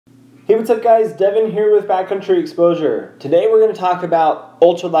Hey, what's up guys? Devin here with Backcountry Exposure. Today we're going to talk about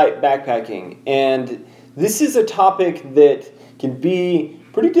ultralight backpacking, and this is a topic that can be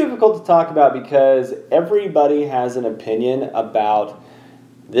pretty difficult to talk about because everybody has an opinion about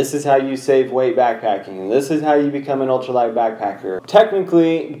this is how you save weight backpacking, this is how you become an ultralight backpacker.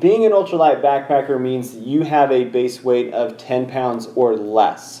 Technically, being an ultralight backpacker means you have a base weight of 10 pounds or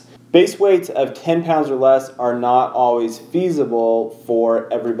less. Base weights of 10 pounds or less are not always feasible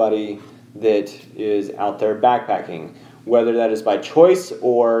for everybody that is out there backpacking. Whether that is by choice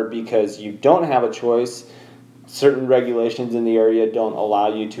or because you don't have a choice, certain regulations in the area don't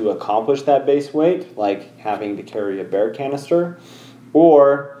allow you to accomplish that base weight, like having to carry a bear canister,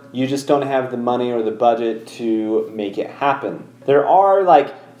 or you just don't have the money or the budget to make it happen. There are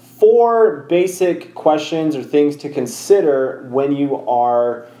like 4 basic questions or things to consider when you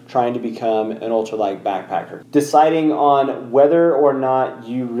are trying to become an ultralight backpacker. Deciding on whether or not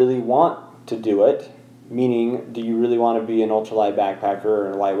you really want to do it, meaning do you really want to be an ultralight backpacker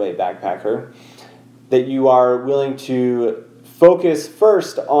or a lightweight backpacker, that you are willing to focus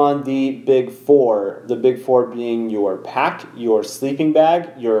first on the big 4. The big 4 being your pack, your sleeping bag,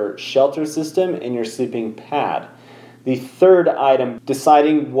 your shelter system, and your sleeping pad. The third item,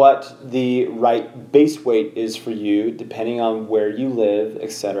 deciding what the right base weight is for you depending on where you live,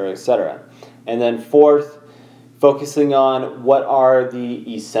 etc., etc. And then fourth, focusing on what are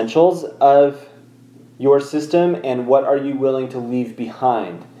the essentials of your system and what are you willing to leave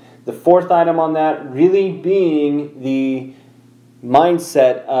behind. The fourth item on that really being the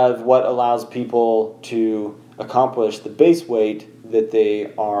mindset of what allows people to accomplish the base weight that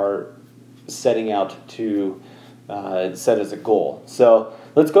they are setting out to set as a goal. So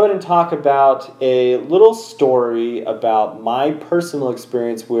let's go ahead and talk about a little story about my personal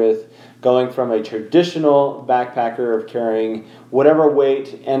experience with going from a traditional backpacker of carrying whatever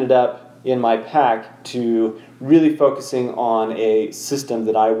weight ended up in my pack to really focusing on a system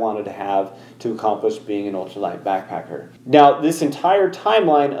that I wanted to have to accomplish being an ultralight backpacker. Now, this entire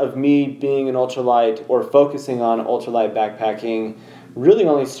timeline of me being an ultralight or focusing on ultralight backpacking really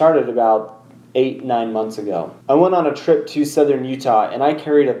only started about 8-9 months ago. I went on a trip to southern Utah and I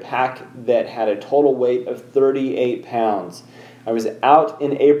carried a pack that had a total weight of 38 pounds. I was out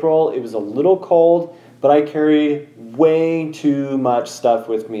in April, it was a little cold, but I carried way too much stuff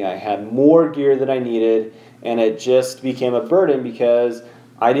with me. I had more gear than I needed and it just became a burden because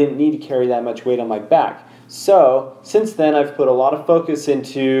I didn't need to carry that much weight on my back. So since then I've put a lot of focus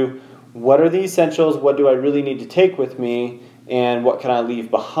into what are the essentials, what do I really need to take with me, and what can I leave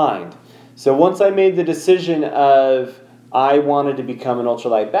behind. So once I made the decision of I wanted to become an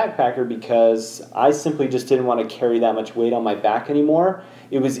ultralight backpacker because I simply just didn't want to carry that much weight on my back anymore,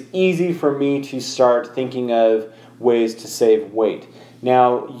 it was easy for me to start thinking of ways to save weight.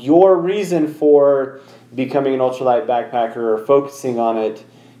 Now, your reason for becoming an ultralight backpacker or focusing on it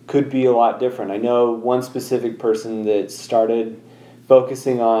could be a lot different. I know one specific person that started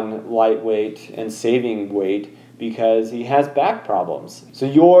focusing on lightweight and saving weight because he has back problems. So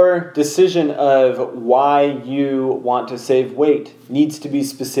your decision of why you want to save weight needs to be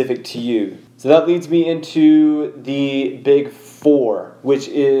specific to you. So that leads me into the big 4, which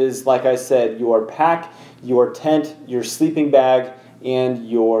is, like I said, your pack, your tent, your sleeping bag, and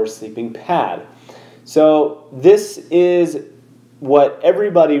your sleeping pad. So this is what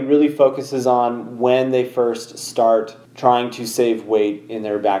everybody really focuses on when they first start trying to save weight in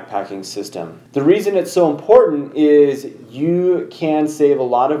their backpacking system. The reason it's so important is you can save a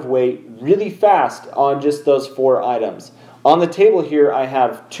lot of weight really fast on just those 4 items. On the table here I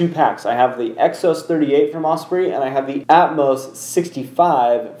have 2 packs. I have the Exos 38 from Osprey and I have the Atmos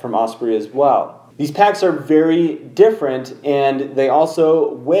 65 from Osprey as well. These packs are very different and they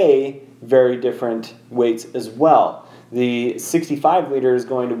also weigh very different weights as well. The 65 liter is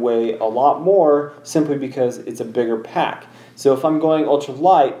going to weigh a lot more simply because it's a bigger pack. So if I'm going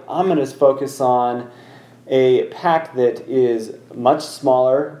ultralight, I'm going to focus on a pack that is much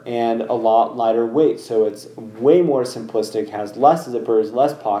smaller and a lot lighter weight. So it's way more simplistic, has less zippers,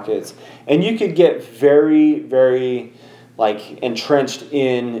 less pockets, and you could get very, very entrenched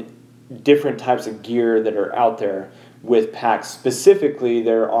in different types of gear that are out there with packs. Specifically,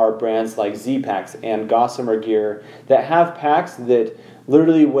 there are brands like Z-Packs and Gossamer Gear that have packs that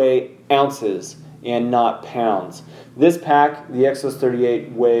literally weigh ounces and not pounds. This pack, the Exos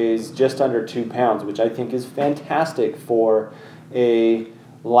 38, weighs just under 2 pounds, which I think is fantastic for a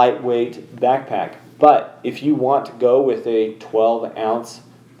lightweight backpack. But if you want to go with a 12-ounce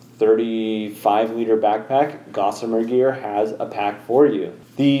 35-liter backpack, Gossamer Gear has a pack for you.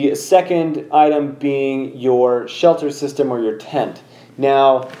 The second item being your shelter system or your tent.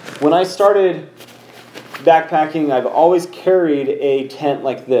 Now, when I started backpacking, I've always carried a tent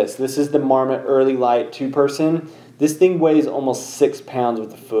like this. This is the Marmot Early Light 2-person. This thing weighs almost 6 pounds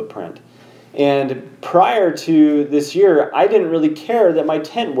with the footprint. And prior to this year, I didn't really care that my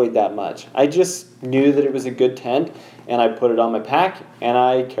tent weighed that much. I just knew that it was a good tent, and I put it on my pack, and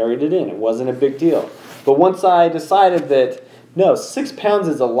I carried it in. It wasn't a big deal. But once I decided that, no, 6 pounds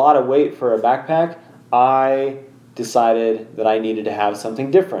is a lot of weight for a backpack, I decided that I needed to have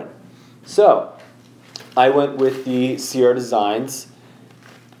something different. So I went with the Sierra Designs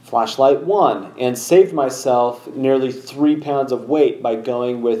Flashlight 1 and saved myself nearly 3 pounds of weight by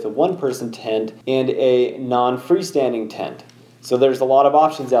going with a 1-person tent and a non-freestanding tent. So there's a lot of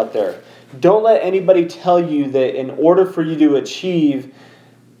options out there. Don't let anybody tell you that in order for you to achieve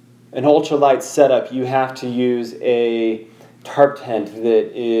an ultralight setup, you have to use a tarp tent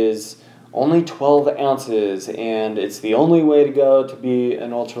that is only 12 ounces and it's the only way to go to be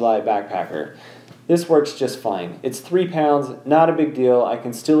an ultralight backpacker. This works just fine. It's 3 pounds, not a big deal. I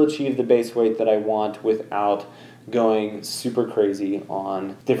can still achieve the base weight that I want without going super crazy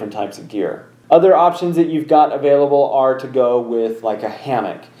on different types of gear. Other options that you've got available are to go with like a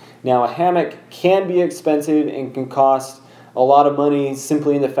hammock. Now, a hammock can be expensive and can cost a lot of money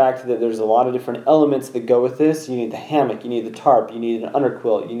simply in the fact that there's a lot of different elements that go with this. You need the hammock, you need the tarp, you need an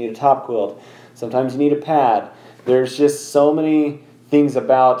underquilt, you need a top quilt. Sometimes you need a pad. There's just so many things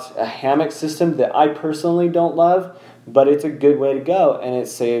about a hammock system that I personally don't love, but it's a good way to go and it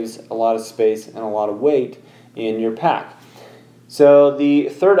saves a lot of space and a lot of weight in your pack. So the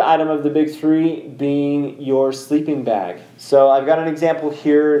third item of the big three being your sleeping bag. So I've got an example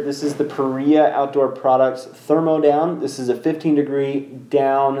here. This is the Perea Outdoor Products Thermo Down. This is a 15-degree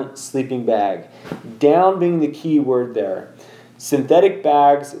down sleeping bag. Down being the key word there. Synthetic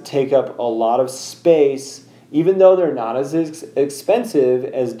bags take up a lot of space, even though they're not as expensive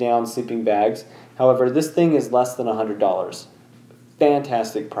as down sleeping bags. However, this thing is less than $100.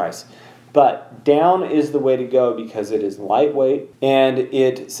 Fantastic price. But down is the way to go because it is lightweight and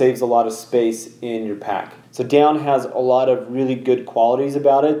it saves a lot of space in your pack. So down has a lot of really good qualities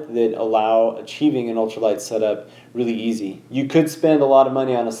about it that allow achieving an ultralight setup really easy. You could spend a lot of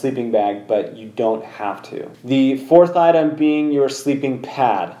money on a sleeping bag, but you don't have to. The fourth item being your sleeping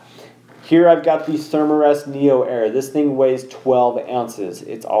pad. Here I've got the Thermarest Neo Air. This thing weighs 12 ounces.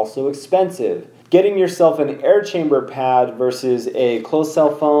 It's also expensive. Getting yourself an air chamber pad versus a closed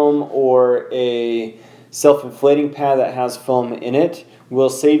cell foam or a self-inflating pad that has foam in it will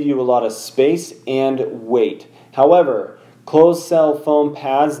save you a lot of space and weight. However, closed cell foam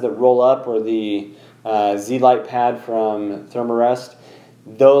pads that roll up, or the Z-Lite pad from Thermarest,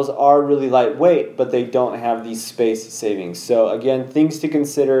 those are really lightweight, but they don't have these space savings. So again, things to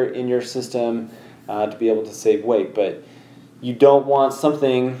consider in your system to be able to save weight. But you don't want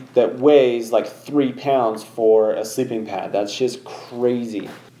something that weighs like 3 pounds for a sleeping pad. That's just crazy.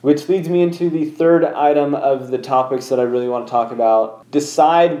 Which leads me into the third item of the topics that I really want to talk about.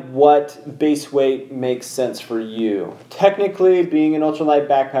 Decide what base weight makes sense for you. Technically, being an ultralight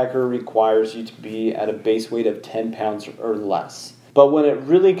backpacker requires you to be at a base weight of 10 pounds or less. But when it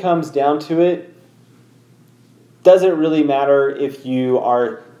really comes down to it, doesn't really matter if you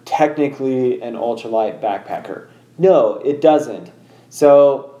are technically an ultralight backpacker. No, it doesn't.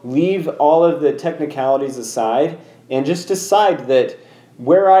 So leave all of the technicalities aside and just decide that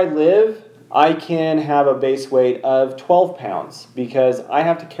where I live, I can have a base weight of 12 pounds because I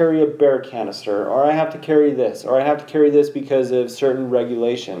have to carry a bear canister, or I have to carry this, or I have to carry this because of certain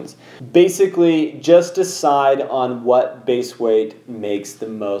regulations. Basically, just decide on what base weight makes the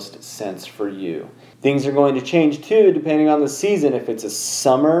most sense for you. Things are going to change too depending on the season. If it's a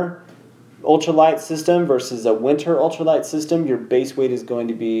summer ultralight system versus a winter ultralight system, your base weight is going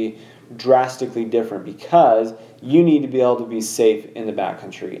to be drastically different because you need to be able to be safe in the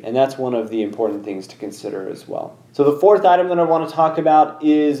backcountry, and that's one of the important things to consider as well. So the fourth item that I want to talk about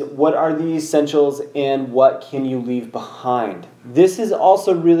is what are the essentials and what can you leave behind. This is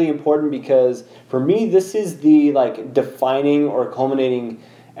also really important because for me this is the defining or culminating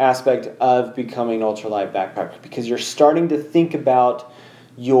aspect of becoming an ultralight backpacker, because you're starting to think about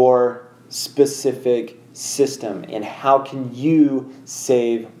your specific system and how can you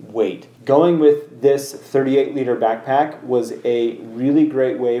save weight. Going with this 38-liter backpack was a really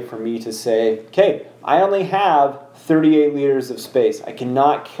great way for me to say, okay, I only have 38 liters of space. I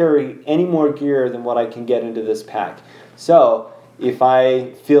cannot carry any more gear than what I can get into this pack. So if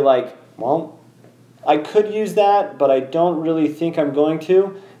I feel like, well, I could use that, but I don't really think I'm going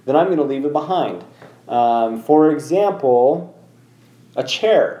to, then I'm going to leave it behind. For example, a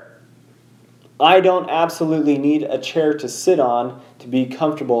chair. I don't absolutely need a chair to sit on to be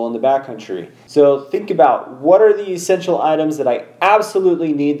comfortable in the backcountry. So think about, what are the essential items that I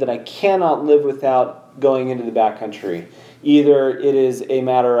absolutely need that I cannot live without going into the backcountry? Either it is a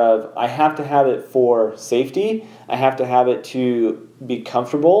matter of I have to have it for safety, I have to have it to be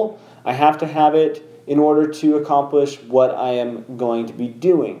comfortable, I have to have it in order to accomplish what I am going to be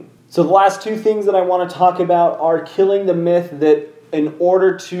doing. So the last two things that I want to talk about are killing the myth that in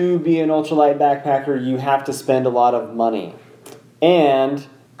order to be an ultralight backpacker, you have to spend a lot of money, and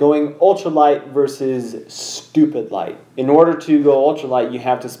going ultralight versus stupid light. In order to go ultralight, you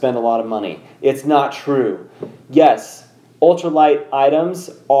have to spend a lot of money. It's not true. Yes, ultralight items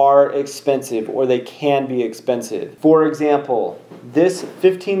are expensive, or they can be expensive. For example, this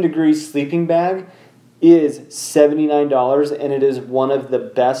 15-degree sleeping bag is $79, and it is one of the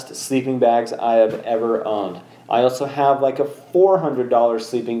best sleeping bags I have ever owned. I also have like a $400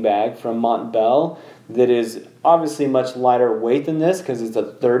 sleeping bag from Montbell that is obviously much lighter weight than this because it's a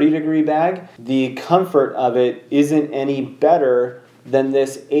 30-degree bag. The comfort of it isn't any better than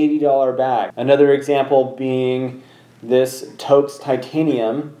this $80 bag. Another example being this Tope's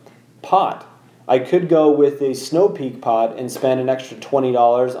titanium pot. I could go with a Snow Peak pot and spend an extra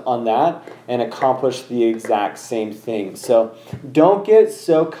 $20 on that and accomplish the exact same thing. So don't get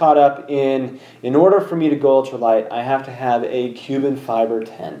so caught up in order for me to go ultralight, I have to have a Cuban fiber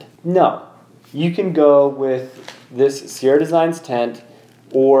tent. No, you can go with this Sierra Designs tent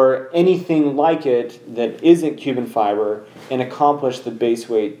or anything like it that isn't Cuban fiber and accomplish the base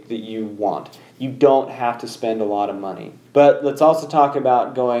weight that you want. You don't have to spend a lot of money. But let's also talk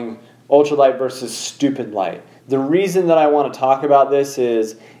about going ultralight versus stupid light. The reason that I want to talk about this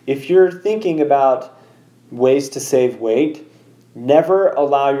is if you're thinking about ways to save weight, never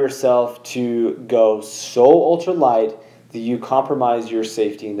allow yourself to go so ultralight that you compromise your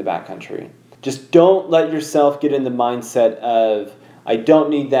safety in the backcountry. Just don't let yourself get in the mindset of, I don't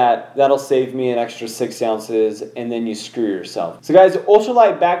need that, that'll save me an extra 6 ounces, and then you screw yourself. So guys,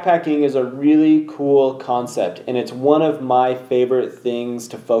 ultralight backpacking is a really cool concept, and it's one of my favorite things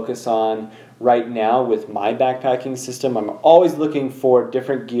to focus on right now with my backpacking system. I'm always looking for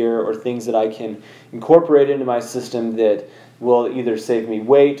different gear or things that I can incorporate into my system that will either save me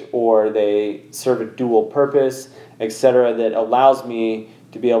weight or they serve a dual purpose, etc., that allows me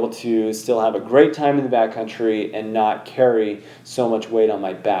to be able to still have a great time in the backcountry and not carry so much weight on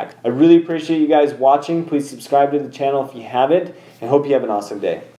my back. I really appreciate you guys watching. Please subscribe to the channel if you haven't, and hope you have an awesome day.